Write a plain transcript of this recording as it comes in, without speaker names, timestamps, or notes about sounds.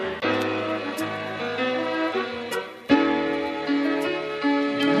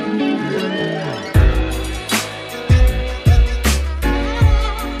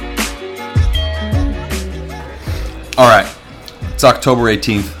It's October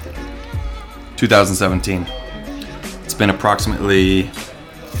 18th, 2017. It's been approximately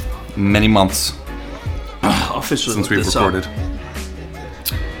many months Officially since we've recorded.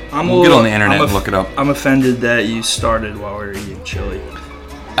 We'll get on the internet and look it up. I'm offended that you started while we were eating chili.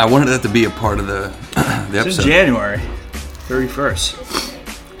 I wanted that to be a part of the episode. It's January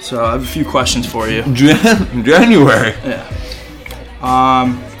 31st. So I have a few questions for you. January. Yeah.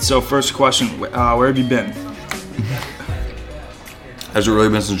 So first question, where have you been? Has it really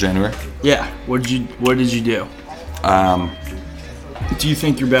been since January? Yeah. What did you do? Do you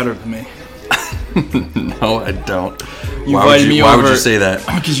think you're better than me? No, I don't. Why would you say that?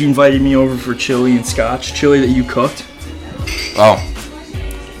 Because you invited me over for chili and scotch. Chili that you cooked. Oh.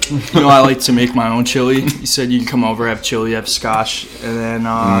 You know, I like to make my own chili. You said you can come over, have chili, have scotch, and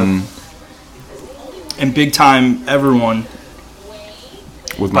then and big time everyone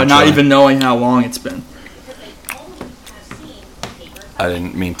With my by not chili. even knowing how long it's been. I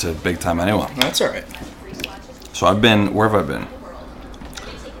didn't mean to big time anyone. That's all right. So where have I been?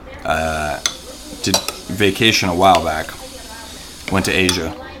 Did vacation a while back. Went to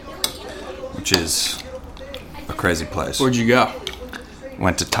Asia, which is a crazy place. Where'd you go?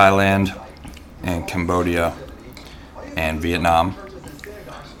 Went to Thailand and Cambodia and Vietnam,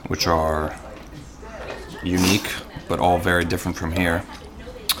 which are unique, but all very different from here.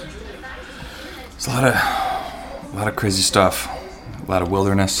 It's a lot of crazy stuff. A lot of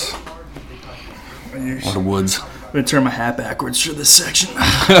wilderness. A lot of woods. I'm going to turn my hat backwards for this section.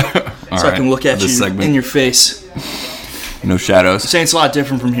 I can look at you in your face. No shadows. You're saying it's a lot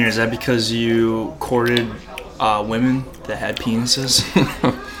different from here. Is that because you courted women that had penises?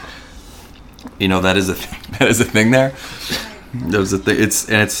 You know, that is a thing there. There's a thing.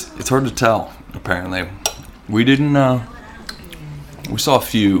 It's hard to tell, apparently. We didn't we saw a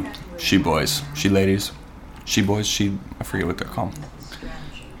few she-boys, she-ladies. She-boys, I forget what they're called.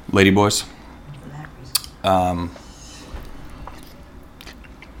 Lady boys. But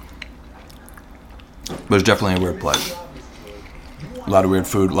it's definitely a weird place. A lot of weird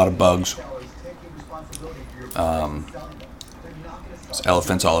food, a lot of bugs. There's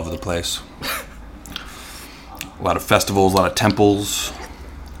elephants all over the place. A lot of festivals, a lot of temples.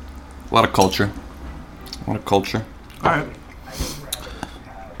 A lot of culture. All right.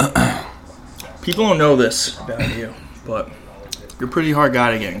 People don't know this about you, but you're a pretty hard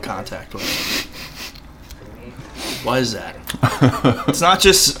guy to get in contact with. Why is that? It's not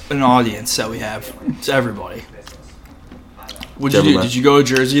just an audience that we have. It's everybody. What'd you do? Did you go to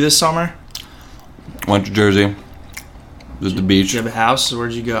Jersey this summer? Went to Jersey. Was at the beach. Did you have a house?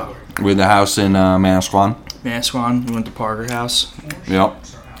 Where'd you go? We had a house in Manasquan. Manasquan. You went to Parker House? Yep.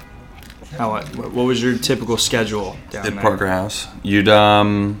 What was your typical schedule down there? At Parker House. You'd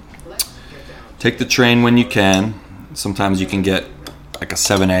take the train when you can. Sometimes you can get like a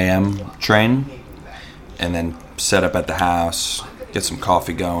 7 a.m. train and then set up at the house, get some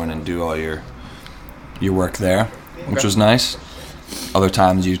coffee going, and do all your work there, which was nice. Other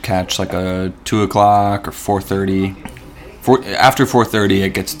times you'd catch like a 2 o'clock or 4:30. After 4:30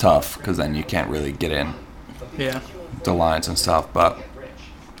 it gets tough because then you can't really get in. Yeah. The lines and stuff, but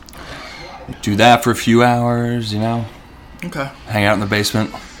do that for a few hours, you know. Okay. Hang out in the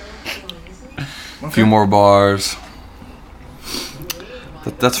basement. A few more bars.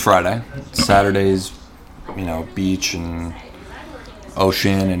 That's Friday. Saturday's, you know, beach and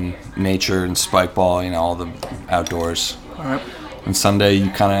ocean and nature and spike ball, you know, all the outdoors. All right. And Sunday you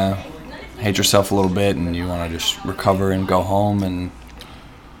kind of hate yourself a little bit and you want to just recover and go home, and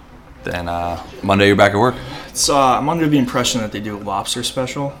then Monday you're back at work. I'm under the impression that they do a lobster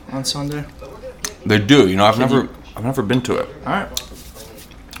special on Sunday. They do, you know. I've never been to it. All right.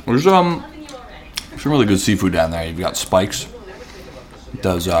 There's some really good seafood down there. You've got Spikes.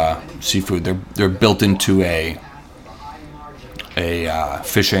 Does seafood. They're built into a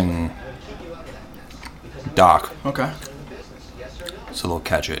fishing dock. Okay. So they'll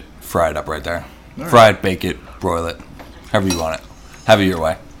catch it, fry it up right there. All Fry right. it, bake it, broil it, however you want it. Have it your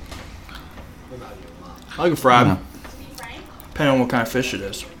way. I like a fried, depending on what kind of fish it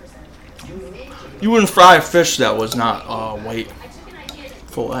is. You wouldn't fry a fish that was not white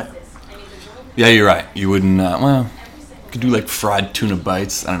fillet. Yeah, you're right. You wouldn't. You could do like fried tuna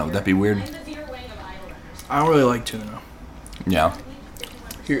bites. I don't know. Would that be weird? I don't really like tuna. Yeah.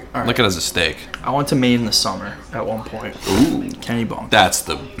 Here, all right. Look at it as a steak. I went to Maine in the summer at one point. Ooh. Kennebunk. That's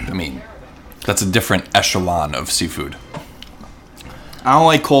a different echelon of seafood. I don't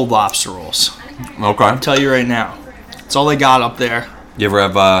like cold lobster rolls. Okay. I'll tell you right now. It's all they got up there. You ever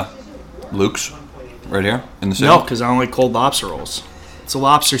have Luke's right here in the city? No, because I don't like cold lobster rolls. It's a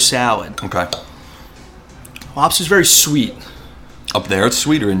lobster salad. Okay. Lobster's very sweet. Up there, it's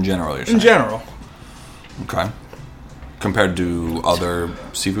sweeter in general, you're saying? In general. Okay. Compared to other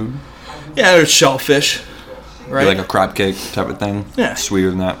seafood? Yeah, there's shellfish, right? Like a crab cake type of thing? Yeah. Sweeter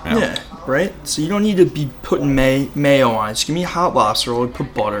than that? Yeah, right? So you don't need to be putting mayo on it. Just give me a hot lobster roll,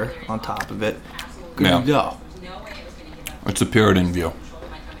 put butter on top of it. Good to go. It's the Puritan view.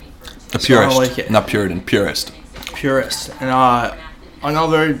 The So purist. I like it. Not Puritan, purist. Purist. And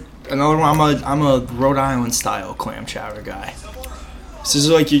another one, I'm a Rhode Island style clam chowder guy. This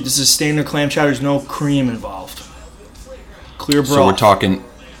is standard clam chowder, there's no cream involved. Clear broth. So we're talking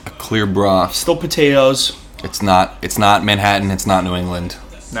a clear broth. Still potatoes. It's not Manhattan, it's not New England.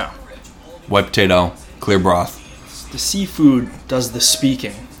 No. White potato, clear broth. The seafood does the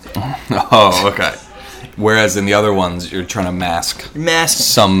speaking. Oh, okay. Whereas in the other ones, you're trying to mask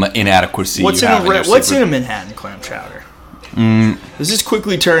some inadequacy. What's in a Manhattan clam chowder? This is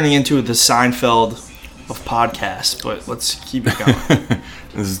quickly turning into the Seinfeld of podcasts, but let's keep it going.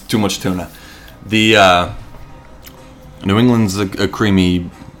 This is too much tuna. The New England's a creamy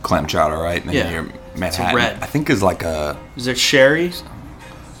clam chowder, right? And Yeah. your Manhattan, red. I think, is like a Is it sherry?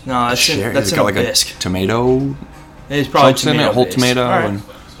 No, that's sherry. that's It's in got a like bisque. a tomato It's probably chunks in it, whole based. tomato. All right. And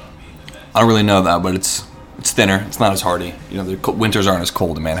I don't really know that, but it's thinner. It's not as hardy. You know, the winters aren't as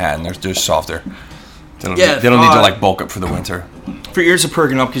cold in Manhattan. They're softer. They don't need to like bulk up for the winter. For your ears are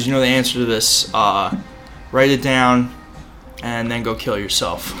perking up because you know the answer to this. Write it down, and then go kill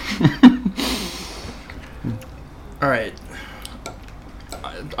yourself. All right.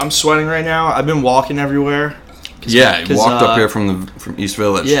 I'm sweating right now. I've been walking everywhere. Yeah, you walked up here from East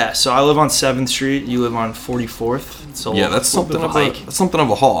Village. Yeah, so I live on 7th Street. You live on 44th. So Yeah, that's something of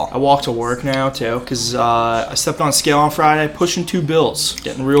a haul. I walk to work now too because I stepped on a scale on Friday, pushing 2 bills,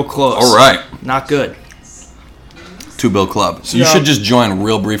 getting real close. All right, Not good. 2 Bill Club. So you should just join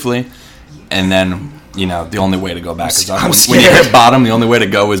real briefly, and then the only way to go back is up. When you hit bottom, the only way to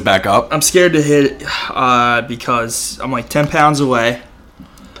go is back up. I'm scared to hit because I'm like 10 pounds away.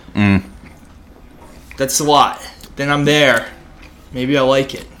 That's a lot. Then I'm there. Maybe I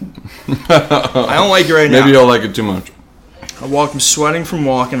like it. I don't like it right now. Maybe you don't like it too much. I'm sweating from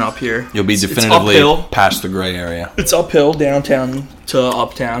walking up here. You'll be It's definitively uphill. past the gray area. It's uphill, downtown to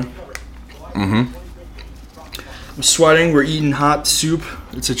uptown. Mm-hmm. I'm sweating. We're eating hot soup.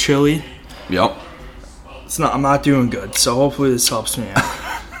 It's a chili. Yep. I'm not doing good, so hopefully this helps me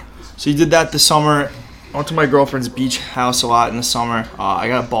out. So you did that this summer. I went to my girlfriend's beach house a lot in the summer. I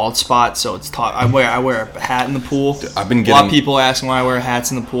got a bald spot, so it's tough. I wear a hat in the pool. Dude, I've been a lot of people asking why I wear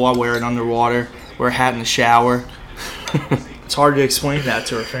hats in the pool. I wear it underwater. Wear a hat in the shower. It's hard to explain that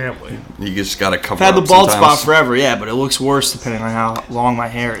to her family. You just gotta cover. I've had up the bald sometimes. spot forever, yeah, but it looks worse depending on how long my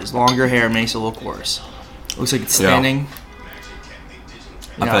hair is. Longer hair makes it look worse. It looks like it's thinning.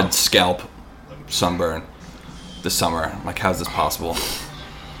 I've had scalp sunburn this summer. I'm like, how's this possible?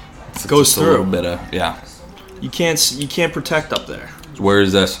 It's Goes just through. a little bit of You can't protect up there. Where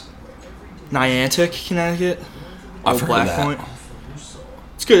is this? Niantic, Connecticut. I've Old heard Black of that. Point.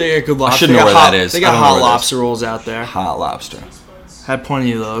 It's good. They got good lobster. I should know where that is. They I got don't know hot where it is. lobster rolls out there. Hot lobster. Had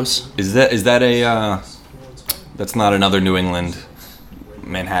plenty of those. Is that a? That's not another New England,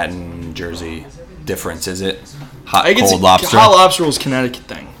 Manhattan, Jersey difference, is it? Hot cold lobster. Hot lobster roll's Connecticut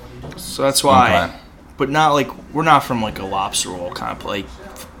thing, so that's why. Okay. But not like we're not from like a lobster roll kind of like.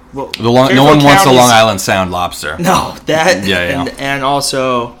 Well, No one wants a Long Island Sound lobster. No, that. Yeah. And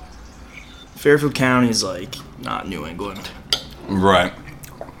also, Fairfield County is like not New England. Right.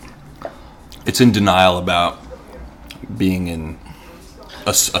 It's in denial about being in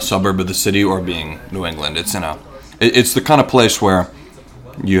a suburb of the city or being New England. It's the kind of place where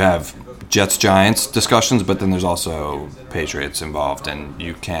you have Jets Giants discussions, but then there's also Patriots involved, and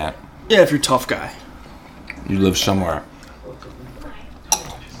you can't. Yeah, if you're a tough guy. You live somewhere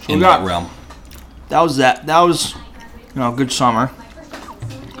in we that got- realm. That was a good summer.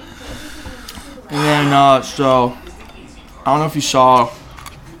 And then, so, I don't know if you saw,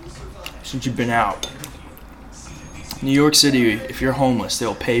 since you've been out, New York City, if you're homeless,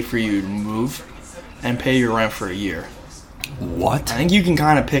 they'll pay for you to move and pay your rent for a year. What? I think you can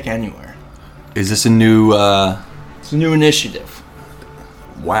kind of pick anywhere. Is this a new... It's a new initiative.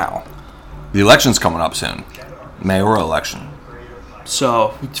 Wow. The election's coming up soon. Mayoral election.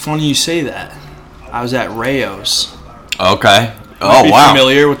 So, it's funny you say that. I was at Rayo's. Okay. Are Oh, you wow.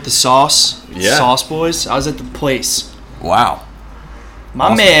 familiar with the sauce? Yeah. Sauce Boys? I was at the place. Wow. My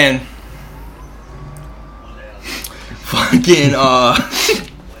Awesome. man, fucking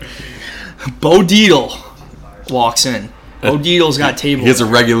Bo Deedle walks in. Bo Deedle's got table. He's a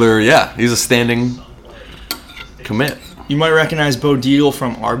regular, he's a standing commit. You might recognize Bo Deedle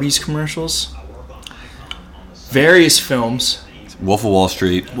from Arby's commercials. Various films. Wolf of Wall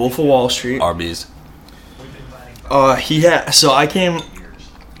Street, Wolf of Wall Street. Arby's. So I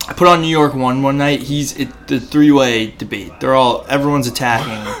put on New York one night. The three-way debate. Everyone's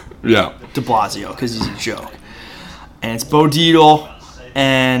attacking Yeah. de Blasio because he's a joke. And it's Bo Dietl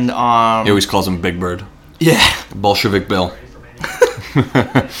and He always calls him Big Bird. yeah, Bolshevik Bill.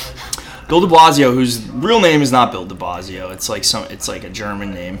 Bill de Blasio, whose real name is not Bill de Blasio. It's like a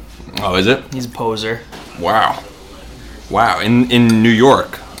German name. Oh, is it? He's a poser. Wow. In New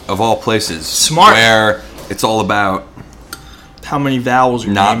York, of all places. Smart. Where it's all about How many vowels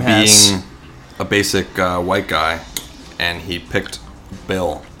your not name has? being a basic white guy, and he picked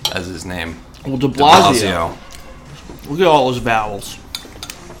Bill as his name. Well, de De Blasio. Look at all those vowels.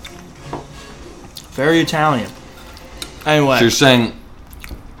 Very Italian. Anyway, So you're saying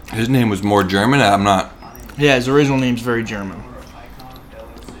his name was more German? I'm not. yeah, his original name's very German.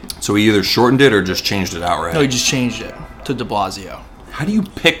 So he either shortened it or just changed it outright. No, he just changed it to de Blasio. How do you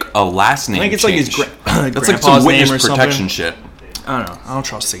pick a last name? I think it's like his change? like That's like grandpa's some name witness or protection something. shit. I don't know. I don't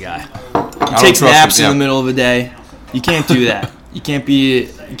trust the guy. I He don't takes trust naps him, in the yeah. middle of the day. You can't do that. You can't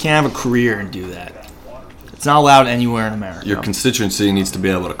have a career and do that. It's not allowed anywhere in America. Your constituency needs to be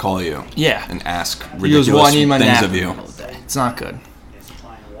able to call you Yeah. and ask He goes, ridiculous well, I need my things nap of in the you. middle of the day. It's not good.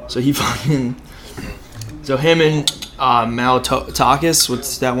 So him and Malotakis,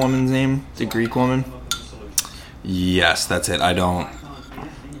 what's that woman's name? The Greek woman? Yes, that's it. I don't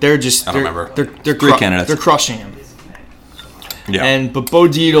They're remember. They're Three candidates. They're crushing him. Yeah. But Bo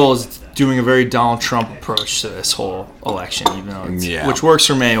Dietl is doing a very Donald Trump approach to this whole election, even though which works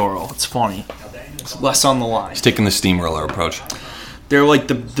for mayoral. It's funny. It's less on the line. He's taking the steamroller approach. They're like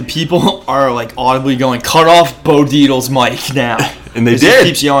the people are like audibly going, cut off Bo Dietl's mic now. And they 'Cause did.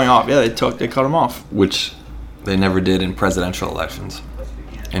 He keeps yelling off. Yeah, they cut him off. Which they never did in presidential elections.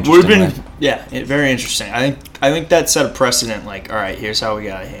 Would have Interestingly. been very interesting. I think that set a precedent. Like, all right, here's how we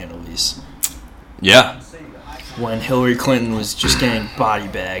gotta handle these. Yeah. When Hillary Clinton was just getting body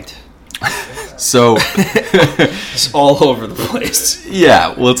bagged, So, it's all over the place.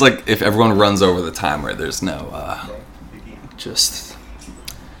 yeah. Well, it's like if everyone runs over the timer, there's no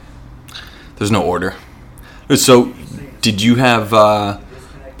order. So, did you have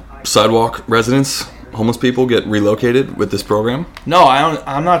sidewalk residents, homeless people, get relocated with this program? No,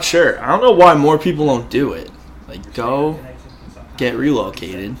 I'm not sure. I don't know why more people don't do it. Like, go get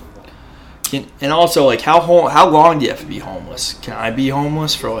relocated. And also, like, how long do you have to be homeless? Can I be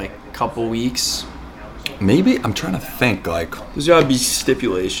homeless for like a couple weeks? Maybe. I'm trying to think. Like, There's gotta be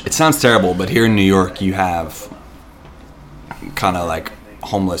stipulation. it sounds terrible, but here in New York, you have kind of like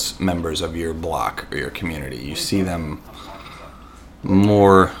homeless members of your block or your community. You see them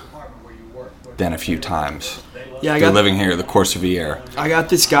more than a few times. Yeah, They're living here the course of a year. I got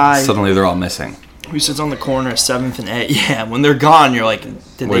this guy Suddenly, they're all missing. who sits on the corner of 7th and 8th. Yeah, when they're gone, you're like,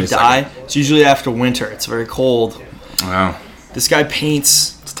 did Wait they a die? second. It's usually after winter. It's very cold. Wow, This guy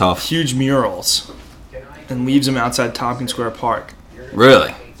paints it's tough. huge murals and leaves them outside Tompkins Square Park.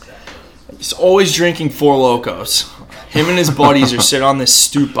 Really? He's always drinking Four Locos. Him and his buddies are sitting on this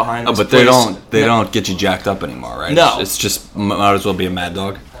stoop behind Oh, this but they place. don't get you jacked up anymore, right? No. It's just might as well be a Mad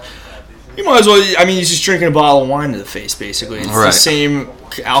Dog. You might as well. I mean, he's just drinking a bottle of wine to the face, basically. It's the Right. same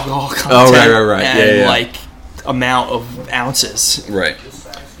alcohol content. Oh, right. And Yeah. like amount of ounces. Right.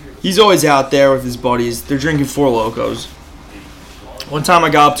 He's always out there with his buddies. They're drinking Four Locos. One time I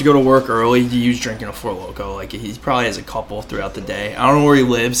got up to go to work early. He was drinking a Four Loco. Like, he probably has a couple throughout the day. I don't know where he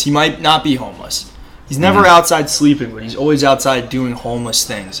lives. He might not be homeless. He's never outside sleeping, but he's always outside doing homeless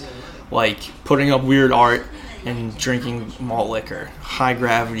things. Like putting up weird art and drinking malt liquor. High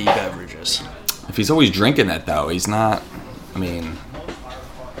gravity beverages. If he's always drinking that, though, he's not. I mean,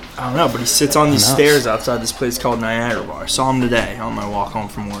 I don't know, but he sits on these Who knows? stairs outside this place called Niagara Bar. Saw him today on my walk home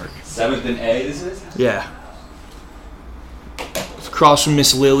from work. 7th and A, this is? Yeah. Across from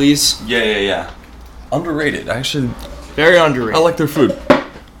Miss Lily's. Yeah. Underrated. Actually, Very underrated. I like their food.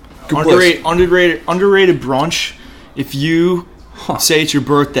 Good place. Underrated brunch. If you say it's your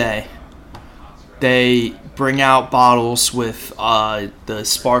birthday, they bring out bottles with the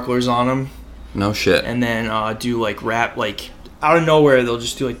sparklers on them, No shit. and then do like rap, like out of nowhere they'll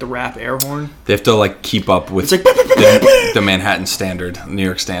just do like the rap air horn. They have to like keep up with It's like the Manhattan standard, New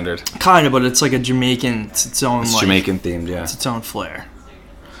York standard. kind of, but it's like a Jamaican. It's its own. It's like, Jamaican themed, yeah. It's its own flair.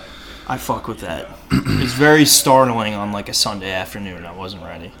 I fuck with that. It's very startling on like a Sunday afternoon. I wasn't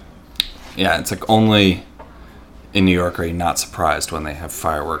ready. Yeah, it's like only in New York are you not surprised when they have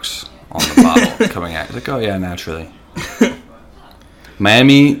fireworks on the bottle coming out. It's like, oh yeah, naturally.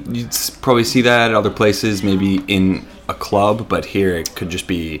 Miami, you'd probably see that at other places, maybe in a club, but here it could just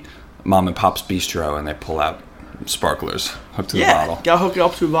be mom and pop's bistro and they pull out sparklers hooked to the Yeah, bottle. gotta hook it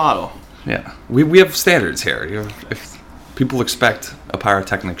up to a bottle. Yeah, we have standards here. If people expect a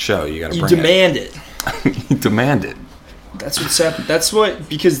pyrotechnic show, you got to You bring demand it. it. You demand it. That's what's up.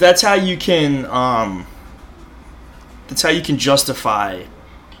 Because that's how you can justify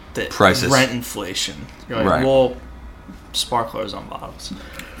the Prices. rent inflation. You're like, Right. well, sparklers on bottles.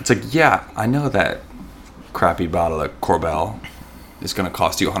 It's like, yeah, I know that crappy bottle of Corbel is going to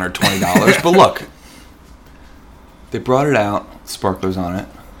cost you $120, but look, they brought it out, sparklers on it.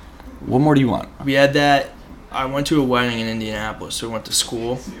 What more do you want? We had that. I went to a wedding in Indianapolis, so we went to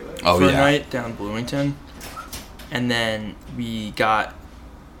school for a night down in Bloomington, and then we got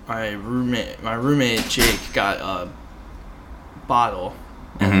my roommate Jake got a bottle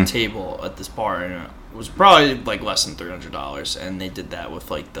at the table at this bar, and it was probably like less than $300, and they did that with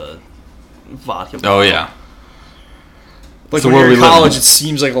like the vodka bottle. Oh, yeah. Like So when where you're in we living? college, it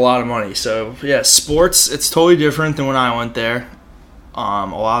seems like a lot of money. So yeah, sports, it's totally different than when I went there. A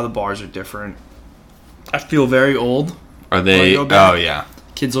lot of the bars are different. I feel very old. Are they? Wanna go back? Oh, yeah.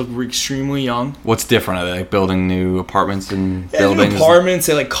 Kids look extremely young. What's different? Are they like building new apartments and Yeah, buildings? new apartments.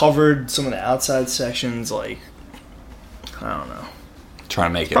 They like covered some of the outside sections. Like, I don't know. Trying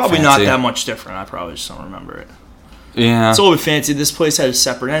to make it Probably fancy. not that much different. I probably just don't remember it. Yeah. It's a little bit fancy. This place had a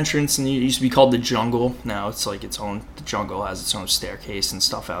separate entrance, and it used to be called the Jungle. Now it's like its own. The Jungle has its own staircase and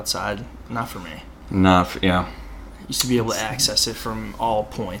stuff outside. Not for me. Yeah. Used to be able to access it from all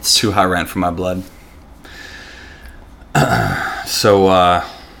points. Too high rent for my blood. So,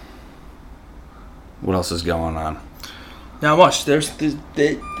 what else is going on? Not much. They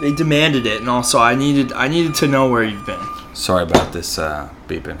demanded it, and also I needed to know where you've been. Sorry about this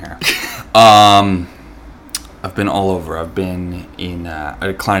beeping here. I've been all over. I've been in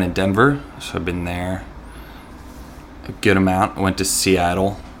a client in Denver, so I've been there a good amount. I went to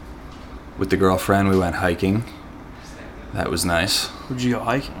Seattle with the girlfriend. We went hiking. That was nice. Where'd you go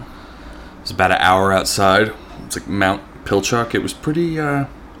hiking? It was about an hour outside. It's like Mount Pilchuck. It was pretty. It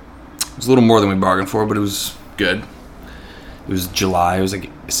was a little more than we bargained for, but it was good. It was July. It was like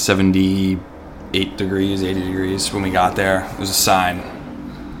 78 degrees, 80 degrees when we got there. There was a sign.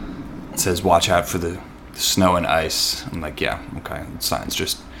 It says, "Watch out for the snow and ice." I'm like, yeah, okay. The sign's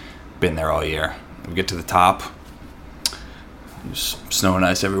just been there all year. We get to the top. There's snow and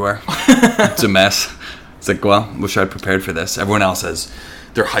ice everywhere. It's a mess. It's like, well, wish I'd prepared for this. Everyone else has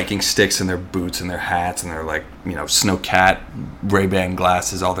their hiking sticks and their boots and their hats and their, like, Snowcat, Ray-Ban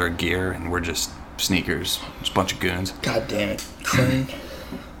glasses, all their gear, and we're just sneakers. Just a bunch of goons. God damn it, Crane.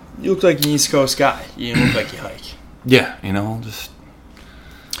 You look like an East Coast guy. You didn't look like you hike. Yeah, just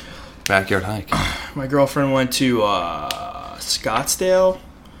backyard hike. My girlfriend went to Scottsdale,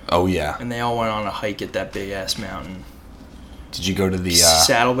 Oh, yeah. and they all went on a hike at that big-ass mountain. Did you go to the...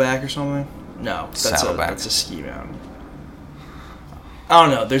 Saddleback or something? No, Saddleback. That's a ski mountain. I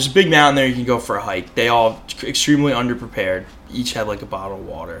don't know. There's a big mountain there you can go for a hike. They all extremely underprepared. Each had like a bottle of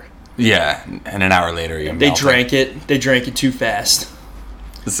water. Yeah, and an hour later you're They melting. drank it. They drank it too fast.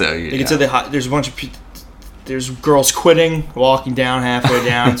 So, They get to the hot. There's a bunch of there's girls quitting, walking down halfway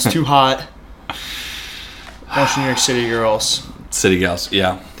down. It's too hot. Bunch of New York City girls. City gals,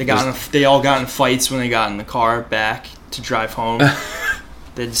 yeah. They all got in fights when they got in the car back to drive home.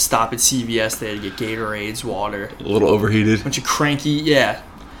 They had to stop at CVS. They had to get Gatorades, water. A little overheated. Bunch of cranky, yeah.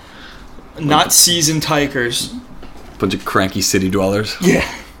 Not seasoned hikers. Bunch of cranky city dwellers. Yeah.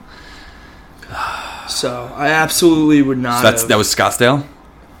 So I absolutely would not. So that was Scottsdale?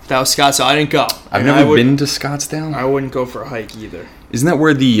 That was Scottsdale. I didn't go. I've And never been to Scottsdale. I wouldn't go for a hike either. Isn't that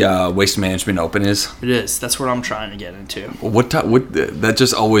where the Waste Management Open is? It is. That's what I'm trying to get into. What that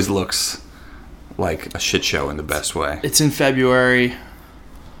just always looks like a shit show in the best way. It's in February.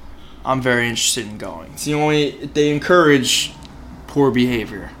 I'm very interested in going. It's they encourage poor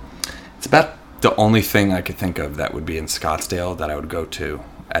behavior. It's about the only thing I could think of that would be in Scottsdale that I would go to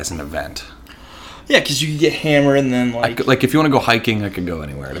as an event. Yeah, because you could get hammered and then Like if you want to go hiking, I could go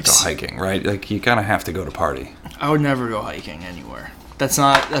anywhere to go hiking, right? Like you kind of have to go to party. I would never go hiking anywhere. That's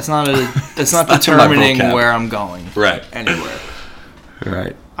not determining vocab. where I'm going. Right. Anywhere.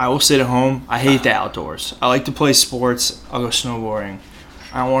 Right. I will sit at home. I hate the outdoors. I like to play sports. I'll go snowboarding.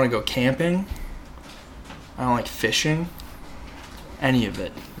 I don't want to go camping. I don't like fishing. Any of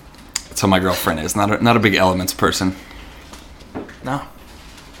it. That's how my girlfriend is. Not a big elements person. No.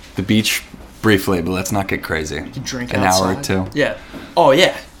 The beach, briefly, but let's not get crazy. You can drink an outside. hour or two. Yeah. Oh,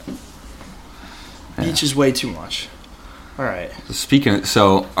 yeah. Beach is way too much. All right.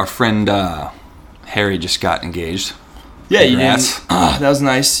 So our friend Harry just got engaged. Yeah, you Congrats. didn't. That was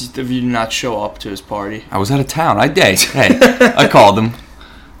nice of you to not show up to his party. I was out of town. I called him.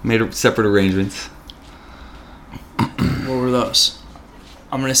 Made separate arrangements. What were those?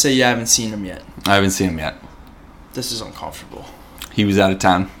 I'm going to say you haven't seen them yet. I haven't seen him yet. This is uncomfortable. He was out of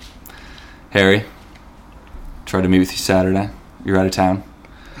town. Harry, tried to meet with you Saturday. You're out of town.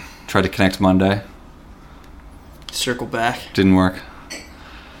 Tried to connect Monday. Circle back. Didn't work.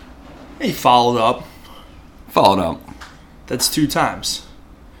 He followed up. Followed up. That's 2 times.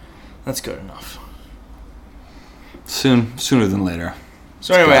 That's good enough. Sooner than later.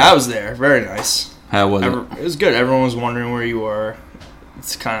 So anyway, I was there. Very nice. How was it? It was good. Everyone was wondering where you were.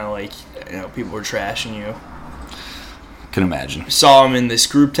 It's kind of like, people were trashing you. Can imagine. Saw him in this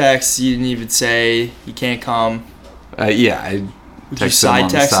group text. You didn't even say he can't come. Yeah, I Would you texted side him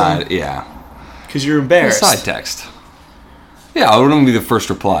on the text side. him? Yeah. Because you're embarrassed. Side text. Yeah, I wouldn't be the first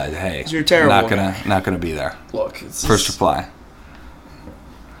reply. Hey, you're a terrible not gonna be there. Look, it's First reply.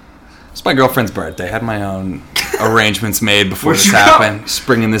 It's my girlfriend's birthday. I had my own arrangements made before this happened.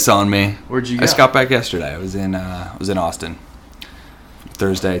 Springing this on me. Where'd you go? I just got back yesterday. I was in Austin.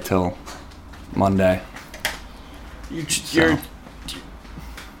 Thursday till Monday. You could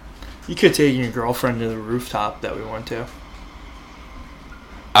have taken your girlfriend to the rooftop that we went to.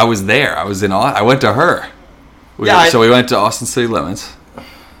 I was there. I went to her. So we went to Austin City Limits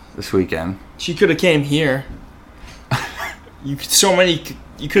this weekend. She could have came here. You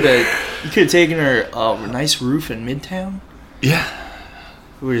could have taken her a nice roof in Midtown. Yeah.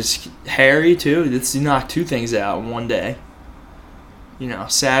 It was Harry too. You knocked 2 things out in one day.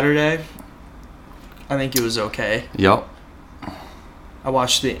 Saturday, I think it was okay. Yep. I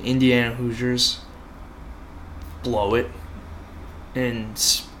watched the Indiana Hoosiers blow it in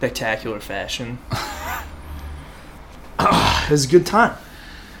spectacular fashion. It was a good time.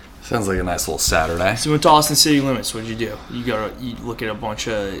 Sounds like a nice little Saturday. So we went to Austin City Limits. What'd you do? You look at a bunch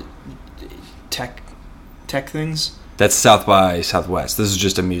of tech things? That's South by Southwest. This is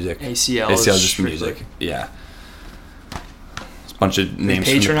just a music. ACL is just strictly. music. Yeah. It's a bunch of names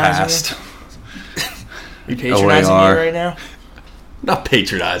from the past. You patronizing me right now? Not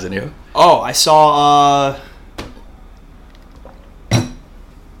patronizing you. Oh, I saw,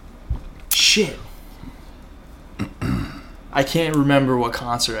 shit. I can't remember what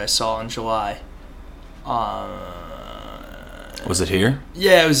concert I saw in July. Was it here?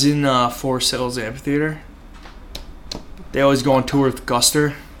 Yeah, it was in Forest Hills Amphitheater. They always go on tour with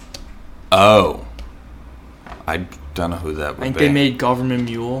Guster. Oh. I don't know who that would be. I think they made Government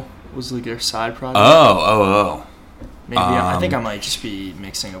Mule. Was like their side project. Oh. Maybe I think I might just be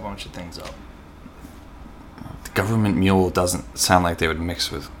mixing a bunch of things up. The Government Mule doesn't sound like they would mix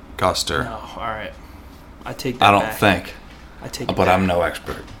with Guster. No, alright. I take that back. I don't think. I take it But back. I'm no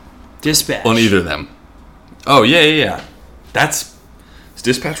expert. Dispatch. On either of them. Oh, yeah. Is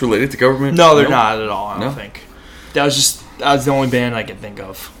Dispatch related to Government? No, they're not at all, I don't No? think. That was the only band I could think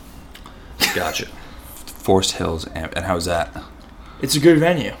of. Gotcha. Forest Hills. And how's that? It's a good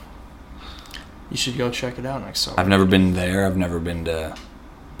venue. You should go check it out next summer. I've never been there. I've never been to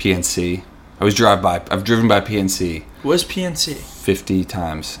PNC. I've driven by PNC. What's PNC? 50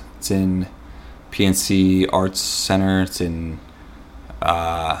 times. It's in PNC Arts Center. It's in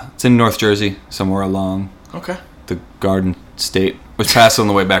North Jersey, somewhere along Okay. the Garden State. Was passed on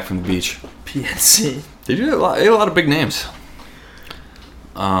the way back from the beach. PNC. They do a lot of big names.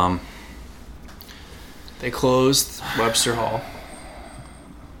 They closed Webster Hall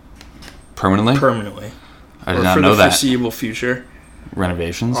Permanently? I did not know for the that. foreseeable future.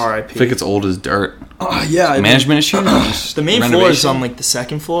 Renovations? R.I.P. I think it's old as dirt. Oh, yeah. Management issues? The main floor is on like the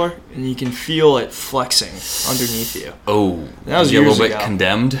second floor, and you can feel it flexing underneath you. Oh. That was is it a little years bit ago.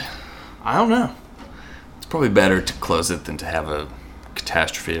 condemned? I don't know. It's probably better to close it than to have a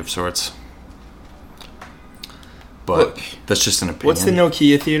catastrophe of sorts. But Look, that's just an opinion. What's the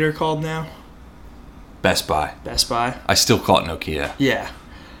Nokia Theater called now? Best Buy. Best Buy? I still call it Nokia. Yeah.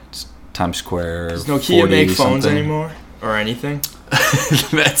 Times Square. Does Nokia make phones something. anymore? Or anything?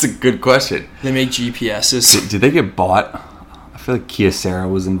 That's a good question. They make GPSs. Did they get bought? I feel like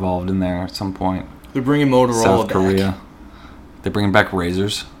Kyocera was involved in there at some point. They're bringing Motorola South back. Korea. They're bringing back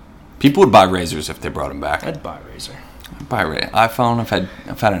razors. People would buy razors if they brought them back. I'd buy Razer. I'd buy iPhone. I've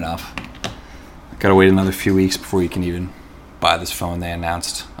had enough. Gotta wait another few weeks before you can even buy this phone they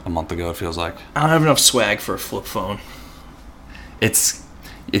announced a month ago. It feels like I don't have enough swag for a flip phone. it's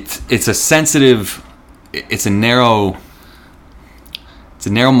a sensitive. It's a narrow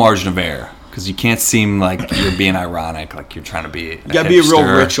margin of error because you can't seem like you're being ironic, like you're trying to be. You gotta be a real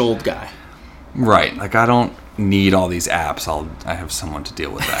rich old guy. Right. Like I don't need all these apps. I have someone to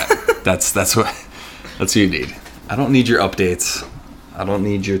deal with that. that's what you need. I don't need your updates. I don't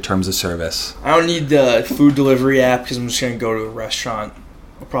need your terms of service. I don't need the food delivery app because I'm just gonna go to a restaurant.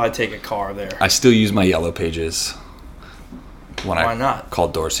 I'll probably take a car there. I still use my Yellow Pages when Why I not?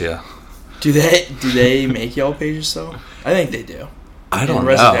 called Dorcia. Do they make yellow pages though? I think they do. I don't in know.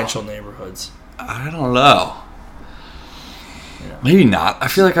 residential neighborhoods. I don't know. Yeah. Maybe not. I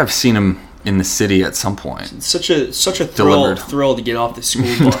feel like I've seen them in the city at some point. It's such a Delivered. thrill to get off the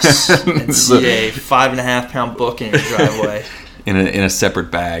school bus and see a 5.5-pound book in your driveway. In a separate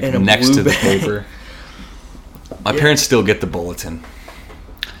bag In a next blue to the bag. paper. My parents still get the bulletin.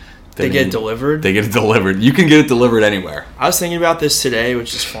 They get it delivered? They get it delivered. You can get it delivered anywhere. I was thinking about this today,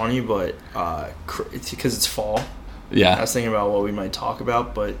 which is funny, but it's because it's fall. I Yeah. was thinking about what we might talk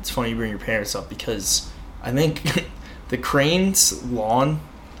about, but it's funny you bring your parents up because I think the Crane's lawn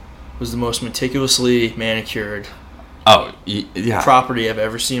was the most meticulously manicured Oh, yeah. property I've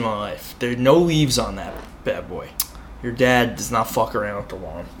ever seen in my life. There are no leaves on that bad boy. Your dad does not fuck around with the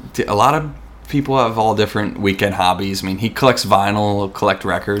lawn. A lot of people have all different weekend hobbies. I mean, he collects vinyl, collect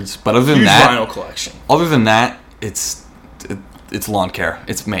records, but other than Huge that, vinyl collection. it's lawn care,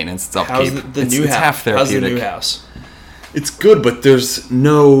 it's maintenance, it's upkeep. How's the it's, new it's house? half How's the therapeutic. new house? It's good, but there's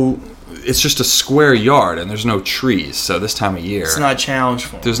no. It's just a square yard, and there's no trees. So this time of year, It's not a challenge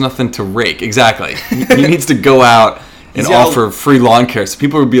for him. there's nothing to rake. Exactly, he needs to go out and He's got- offer free lawn care. So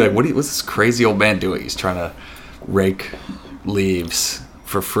people would be like, what's this crazy old man doing? He's trying to rake leaves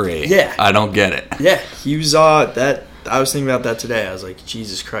for free. Yeah. I don't get it. Yeah, he was that. I was thinking about that today. I was like,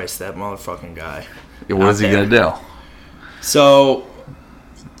 Jesus Christ, that motherfucking guy. What is he Out gonna do? So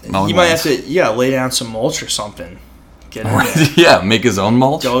Mowing you might have lawns. to, lay down some mulch or something. Get in there. Yeah, make his own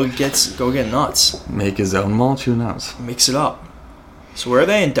mulch. Go get nuts. Make his own mulch. Who knows? Mix it up. So where are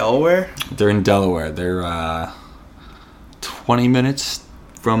they, in Delaware? They're in Delaware. They're 20 minutes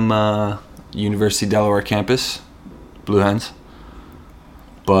from University of Delaware campus, Blue Hens.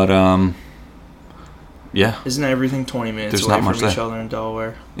 But yeah, Isn't everything 20 minutes There's away not much from each there. other in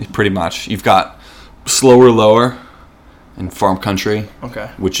Delaware? pretty much. You've got Slower Lower in Farm Country, Okay.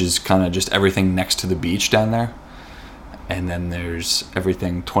 which is kind of just everything next to the beach down there. And then there's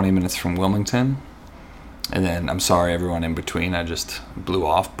everything 20 minutes from Wilmington. And then, I'm sorry, everyone in between. I just blew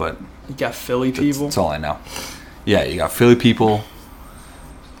off, but You got Philly people. that's all I know. Yeah, you got Philly people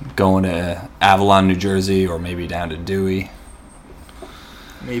going to Avalon, New Jersey, or maybe down to Dewey.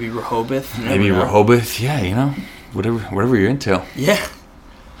 Maybe Rehoboth. You Maybe never know. Rehoboth. Yeah, whatever you're into. Yeah.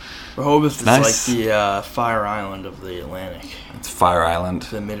 Rehoboth is Nice. like the Fire Island of the Atlantic, It's Fire Island.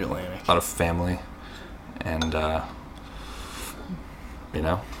 the Mid-Atlantic. A lot of family. And, A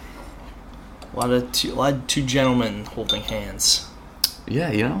lot of two gentlemen holding hands.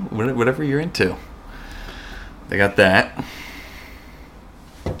 yeah, whatever you're into. They got that.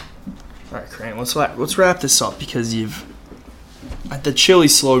 All right, Crane. Let's wrap this up because the chili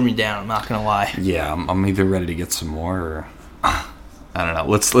slowed me down. I'm not gonna lie. Yeah, I'm either ready to get some more or I don't know.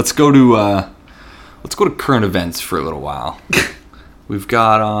 Let's go to current events for a little while. We've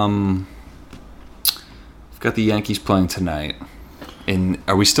got the Yankees playing tonight.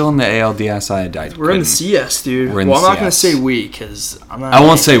 Are we still in the ALDS? We're in the CS, dude. We're in Well, I'm the not gonna CS. say we because I'm not. I a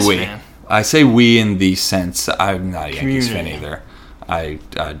won't say Yankees we. fan. I say we in the sense I'm not a Yankees fan Community. either.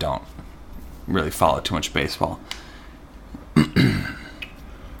 I don't really follow too much baseball. Look,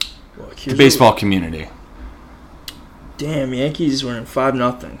 The here's baseball community. Damn, Yankees winning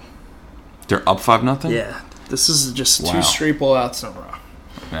 5-0. They're up 5-0? Yeah, this is just Wow. 2 straight blowouts in a row.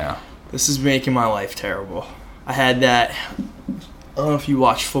 Yeah. This is making my life terrible. I had that. I don't know if you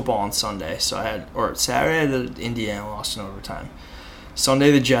watched football on Sunday. Or Saturday, I had Indiana lost in overtime.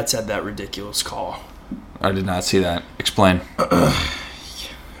 Sunday, the Jets had that ridiculous call. I did not see that. Explain.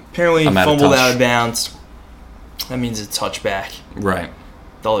 Apparently, I'm out of fumbled touch. out of bounds. That means it's touchback. Right.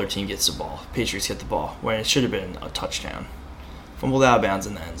 The other team gets the ball. Patriots get the ball when it should have been a touchdown. Fumbled out of bounds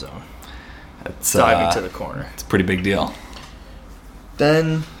in the end zone. It's Diving to the corner. It's a pretty big deal.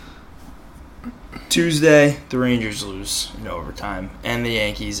 Then Tuesday, the Rangers lose in overtime, and the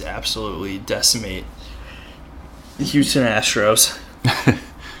Yankees absolutely decimate the Houston Astros.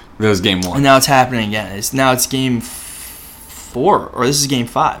 That was game And 1. now it's happening again. It's game 4, or this is game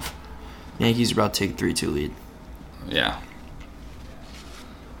 5. The Yankees are about to take a 3-2 lead. Yeah.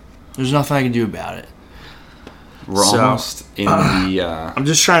 There's nothing I can do about it. We're So, almost in the... I'm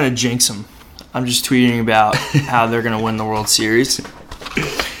just trying to jinx them. I'm just tweeting about how they're going to win the World Series.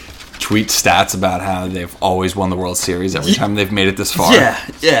 tweet stats about how they've always won the World Series every time they've made it this far.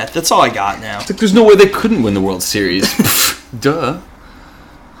 Yeah, that's all I got now. It's like there's no way they couldn't win the World Series. Duh.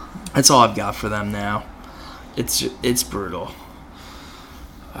 That's all I've got for them now. It's brutal.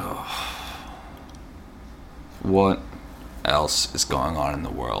 What else is going on in the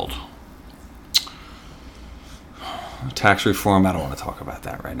world? Tax reform, I don't want to talk about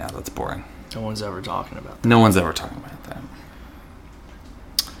that right now. That's boring. No one's ever talking about that. No one's ever talking about that.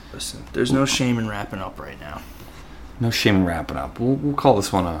 Listen, there's no shame in wrapping up right now. No shame in wrapping up. We'll call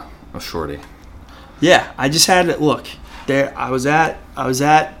this one a shorty. Yeah, I just had to look. There, I was at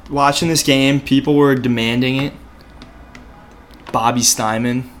watching this game. People were demanding it. Bobby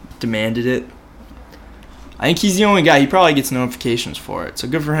Steinman demanded it. I think he's the only guy. He probably gets notifications for it, so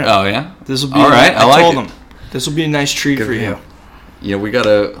good for him. Oh yeah, This will be all right. I like told it. him this will be a nice treat Good for for you. him. Yeah, we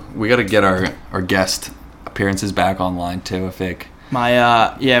gotta get our guest appearances back online too. I think.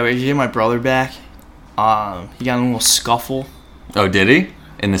 My we get my brother back. He got in a little scuffle. Oh, did he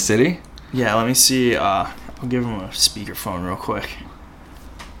in the city? Yeah, let me see. I'll give him a speakerphone real quick.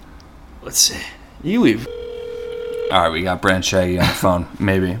 Let's see. You leave. All right, we got Brent Shaggy on the phone.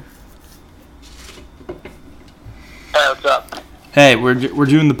 Maybe. Hey, what's up? Hey, we're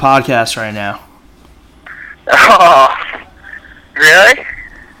doing the podcast right now. Oh, really?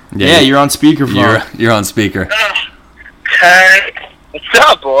 Yeah, you're on speakerphone. You're on speaker. Hey, what's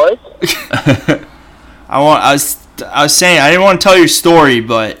up, boys? I was saying I didn't want to tell your story,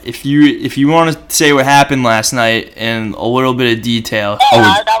 but if you want to say what happened last night in a little bit of detail. Should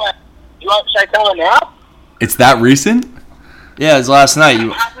I tell him now? It's that recent? Yeah, it was last night.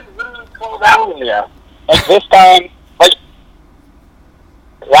 It happened literally 12 hours ago. Like this time, like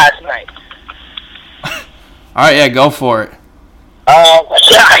last night. All right, yeah, go for it.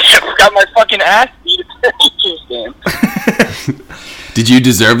 Yeah, I just got my fucking ass beat at the Rangers game. Did you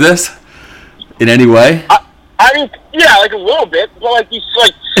deserve this in any way? I mean, yeah, like a little bit, but like these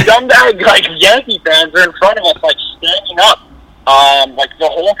like scumbag like Yankee fans are in front of us, like standing up, like the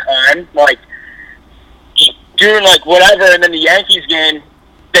whole time, like just doing like whatever. And then the Yankees game,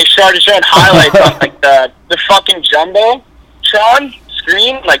 they started showing highlights on like the fucking jumbotron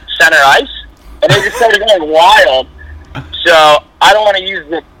screen, like center ice, and they just started going wild. So I don't want to use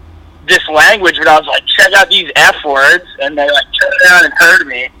this language, but I was like, check out these F words, and they like turned around and heard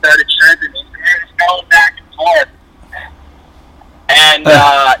me, started chanting me, and just going back and forth. And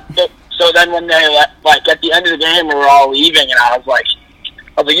so then when they like at the end of the game, we were all leaving, and I was like,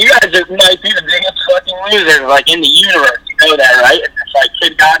 you guys might be the biggest fucking losers like in the universe. You know that, right? And this like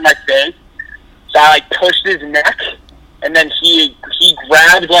kid got in my face, so I like pushed his neck, and then he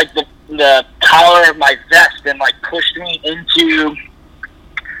grabbed like the collar of my vest and like pushed me into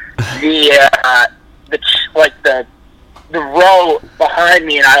the row behind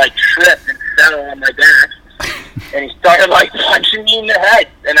me, and I like tripped and fell on my back. And he started like punching me in the head,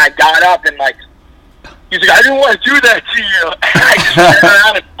 and I got up and like he's like, I didn't want to do that to you. And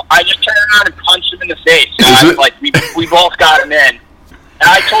I just turned around and punched him in the face. So I was like, we both got him in, and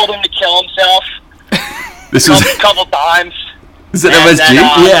I told him to kill himself. This was a couple times. Is it MSG? Then,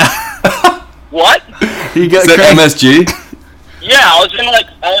 Yeah. What? You got Is that MSG? Yeah, I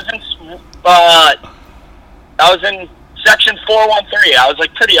was in section 413. I was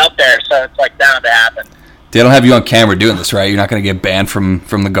like pretty up there, so it's like bound to happen. They don't have you on camera doing this, right? You're not going to get banned from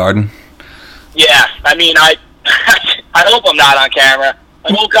the Garden? Yeah, I mean, I hope I'm not on camera.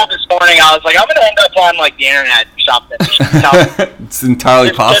 I woke up this morning, I was like, I'm going to end up on like the internet or something. It's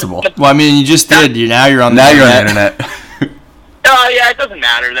entirely possible. Well, I mean, you just did. Now you're on the Now you're on the internet. internet. Oh, yeah, it doesn't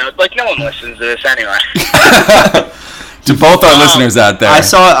matter, though. Like, no one listens to this anyway. To both our listeners out there.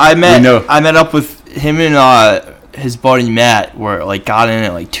 I met know. up with him and his buddy Matt. Were like got in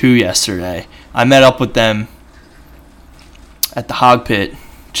at like 2 yesterday. I met up with them at the Hog Pit.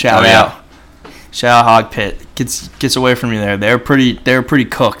 Shout out Hog Pit. Gets away from you there. They were pretty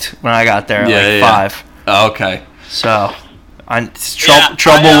cooked when I got there at 5. Oh, okay. So,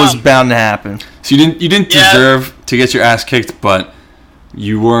 trouble was bound to happen. So you didn't deserve to get your ass kicked, but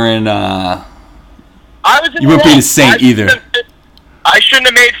you weren't. You weren't being a saint either. I shouldn't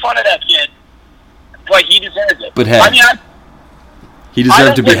have made fun of that kid. Like, he deserves it. But hey, I mean, he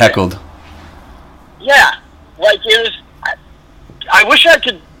deserved to be heckled. Yeah, like it was. I wish I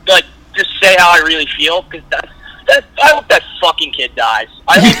could like just say how I really feel, because I hope that fucking kid dies.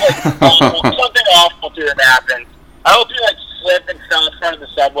 I hope like something awful to him happens. I hope he like slipped and fell in front of the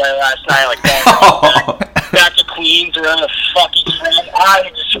subway last night, like going back to Queens or wherever the fuck he's from.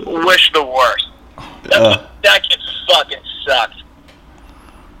 I just wish the worst. That kid fucking sucks.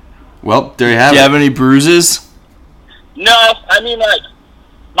 Well, there you have Do it. you have any bruises? No, I mean like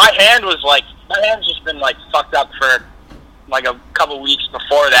my hand's just been like fucked up for like a couple weeks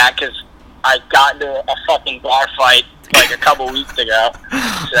before that, because I got into a fucking bar fight like a couple weeks ago.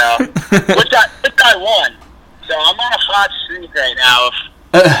 So which I won. So I'm on a hot streak right now of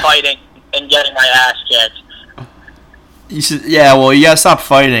fighting and getting my ass kicked. You gotta stop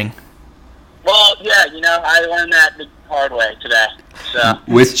fighting. Well, yeah, I learned that the hard way today. So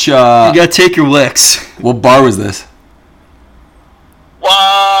Which You gotta take your licks. what bar was this?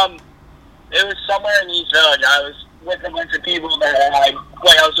 I somewhere in East Village. I was with a bunch of people that I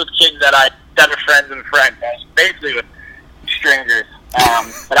was with kids that were friends and friends. I was basically with strangers.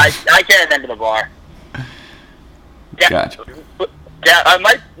 But I can't remember the bar. Yeah, Gotcha. yeah, I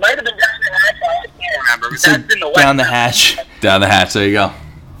might have been down the hatch. I can't remember. But that's in the West. Down the hatch. Down the hatch. There you go.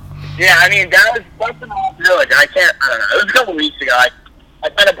 Yeah, I mean, that's in the West Village. I don't know. It was a couple weeks ago. I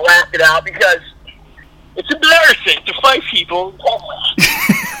kind of blacked it out because it's embarrassing to fight people in public.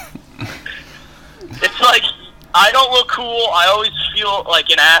 It's like, I don't look cool. I always feel like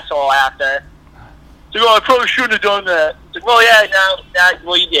an asshole after. So, I probably shouldn't have done that. It's like, well, yeah,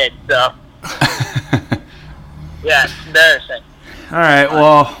 well, you did, so. Yeah, it's embarrassing. All right,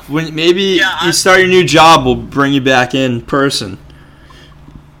 well, when maybe you start your new job, we'll bring you back in person.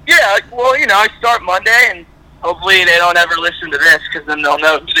 Yeah, well, I start Monday, and hopefully they don't ever listen to this, because then they'll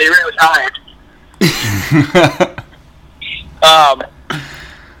know who they really hired.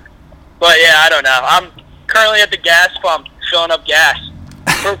 But yeah, I don't know. I'm currently at the gas pump filling up gas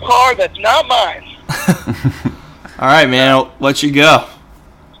for a car that's not mine. All right, man. I'll let you go.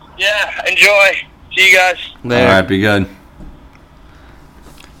 Yeah, enjoy. See you guys. Later. All right, be good.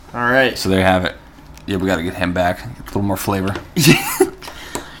 All right. So there you have it. Yeah, we got to get him back. Get a little more flavor.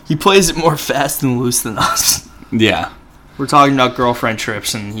 He plays it more fast and loose than us. Yeah. We're talking about girlfriend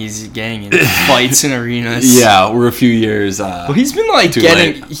trips, and he's getting in fights in arenas. Yeah, we're a few years. Well, he's been like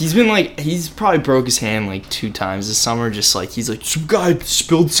late. He's probably broke his hand like 2 times this summer. Just like he's like, some guy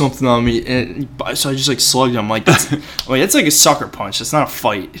spilled something on me, and so I just like slugged him. I'm like, that's like a sucker punch. It's not a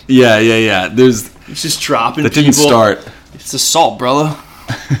fight. Yeah. It's just dropping. That didn't people. start. It's assault, brother.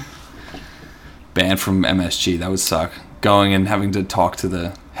 Banned from MSG. That would suck. Going and having to talk to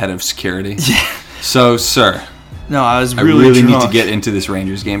the head of security. Yeah. So, sir. No, I was I really need drunk. to get into this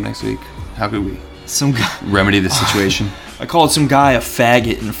Rangers game next week. How could we Some guy. remedy the situation? I called some guy a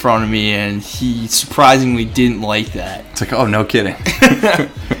faggot in front of me, and he surprisingly didn't like that. It's like, oh, no kidding.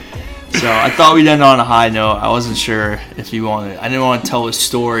 So I thought we'd end on a high note. I wasn't sure if he wanted. I didn't want to tell his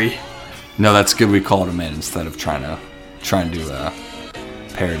story. No, that's good. We called him in instead of trying to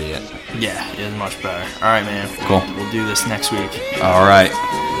parody it. Yeah, it was much better. All right, man. Cool. We'll do this next week. All right.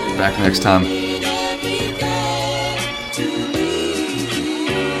 Back next time.